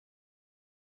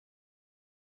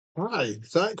Hi,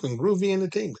 Zach from Groovy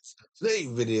Entertainment. Today's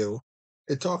video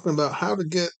is talking about how to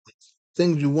get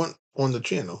things you want on the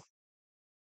channel.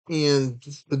 And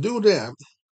to do that,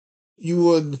 you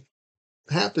would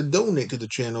have to donate to the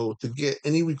channel to get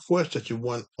any requests that you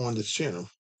want on this channel.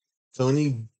 So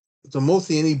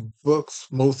mostly any books,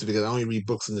 mostly because I only read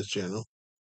books on this channel.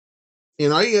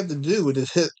 And all you have to do is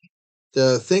just hit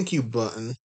the thank you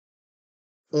button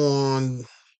on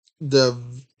the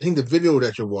video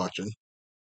that you're watching.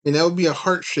 And that would be a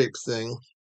heart shaped thing.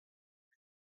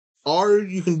 Or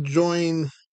you can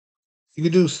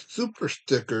do super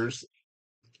stickers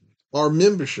or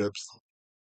memberships,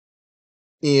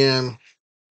 and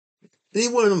any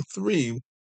one of them three,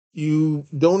 you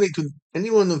donate to any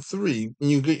one of them three,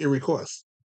 and you get your request.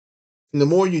 And the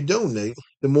more you donate,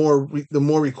 the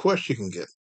more requests you can get,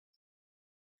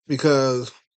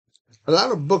 because a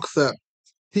lot of books that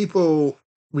people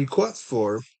request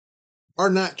for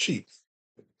are not cheap,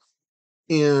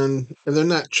 and if they're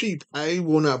not cheap, I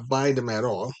will not buy them at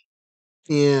all.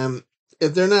 And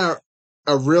if they're not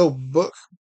a real book,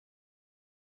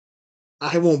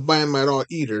 I won't buy them at all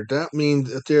either. That means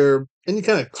if they're any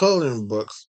kind of coloring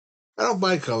books, I don't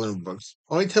buy coloring books.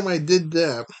 Only time I did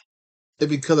that is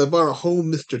because I bought a whole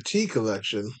Mr. T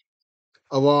collection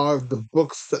of all of the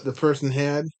books that the person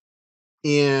had.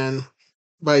 And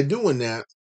by doing that,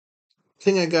 I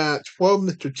think I got 12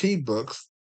 Mr. T books,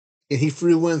 and he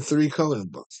threw in 3 coloring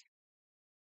books.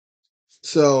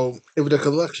 So it was a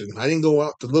collection. I didn't go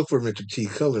out to look for Mr. T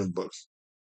coloring books.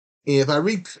 And if I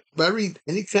read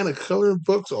any kind of coloring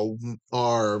books or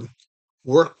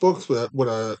workbooks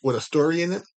with a story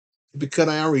in it, because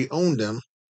I already own them.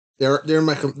 They've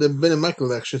been in my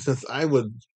collection since I was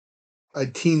a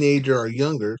teenager or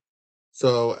younger,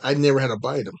 so I never had to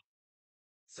buy them.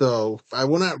 So I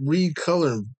will not read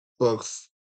coloring books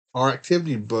or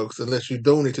activity books unless you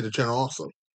donate to the channel also.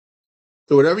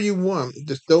 So whatever you want,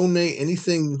 just donate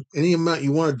any amount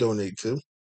you want to donate to,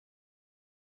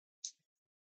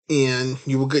 and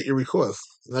you will get your request.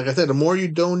 Like I said, the more you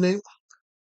donate,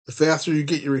 the faster you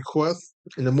get your request,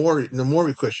 and the more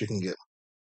requests you can get.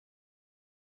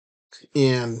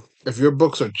 And if your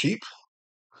books are cheap,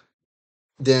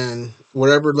 then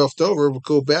whatever left over will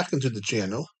go back into the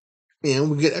channel, and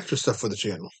we get extra stuff for the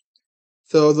channel.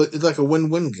 So it's like a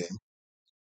win-win game.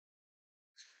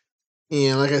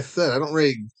 And like I said, I don't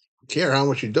really care how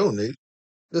much you donate.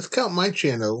 Let's count my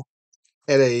channel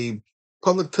at a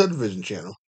public television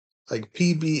channel like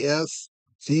PBS,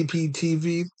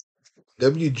 CPTV,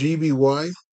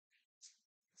 WGBY.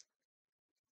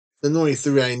 There's only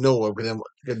 3 I know of, because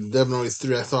there only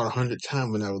 3 I saw 100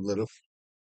 times when I was little.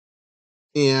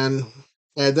 And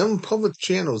as them public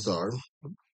channels are,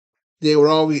 they would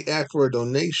always ask for a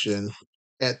donation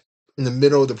at in the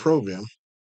middle of the program.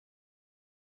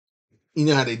 You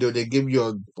know how they do it. They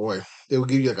will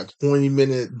give you like a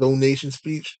 20-minute donation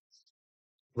speech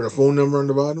with a phone number on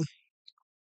the bottom.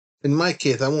 In my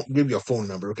case, I won't give you a phone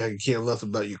number because I can care less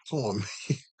about you calling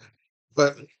me.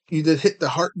 But you just hit the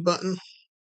heart button.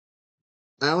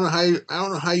 I don't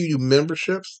know how you do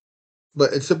memberships,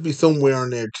 but it should be somewhere on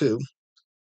there too.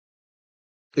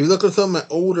 If you look at some of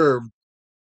my older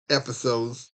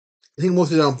episodes, I think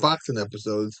mostly the unboxing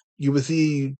episodes, you will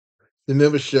see the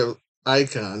membership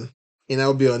icon, and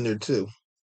that'll be on there too.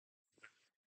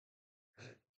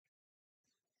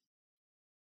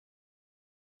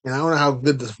 And I don't know how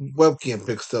good this webcam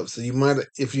picks up, so you might,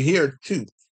 if you hear it too,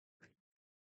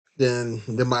 then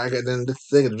this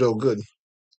thing is real good.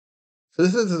 So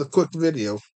this is a quick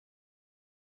video.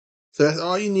 So that's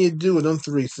all you need to do with them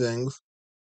 3 things.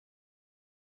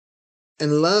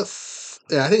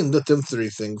 I think just them 3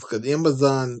 things, because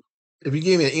Amazon. If you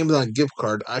gave me an Amazon gift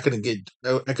card, I couldn't get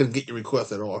your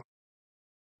request at all.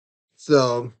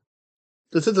 So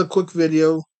this is a quick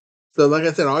video. So like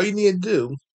I said, all you need to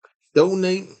do,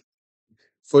 donate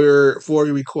for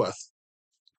your request,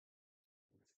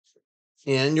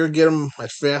 and you'll get them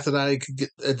as fast as I could get,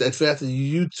 as fast as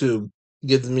YouTube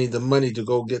gives me the money to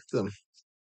go get them.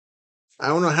 I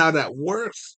don't know how that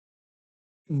works,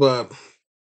 but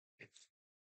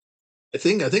I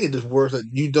think it just works that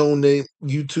you donate,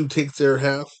 YouTube takes their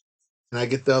half, and I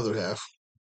get the other half,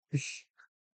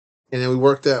 and then we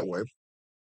work that way.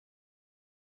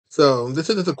 So this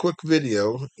is just a quick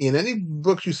video. In any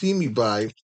books you see me buy,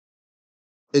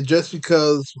 it's just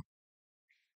because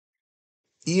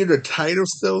either the title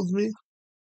sells me.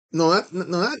 Not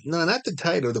the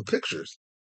title, the pictures.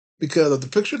 Because if the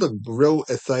picture look real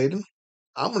exciting,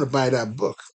 I'm gonna buy that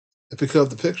book. It's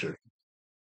because of the picture.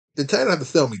 The title has to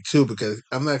sell me too, because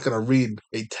I'm not gonna read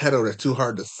a title that's too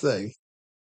hard to say.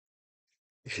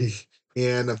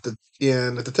 And if the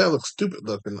title looks stupid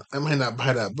looking, I might not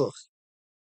buy that book.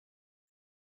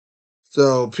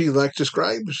 So please like,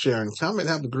 subscribe, share, and comment.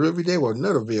 Have a groovy day. Well,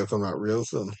 another video coming out real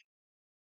soon.